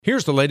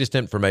Here's the latest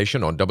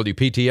information on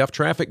WPTF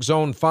Traffic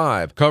Zone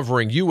 5,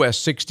 covering US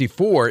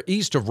 64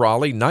 east of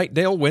Raleigh,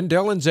 Knightdale,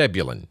 Wendell, and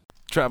Zebulon.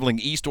 Traveling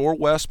east or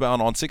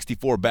westbound on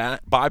 64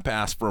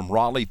 bypass from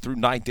Raleigh through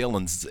Knightdale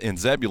and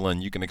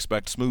Zebulon, you can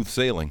expect smooth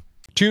sailing.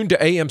 Tune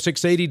to AM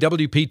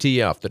 680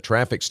 WPTF, the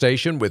traffic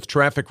station, with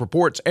traffic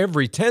reports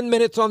every 10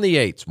 minutes on the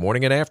 8s,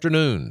 morning and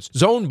afternoons.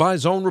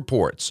 Zone-by-zone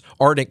reports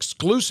are an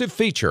exclusive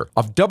feature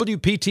of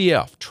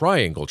WPTF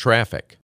Triangle Traffic.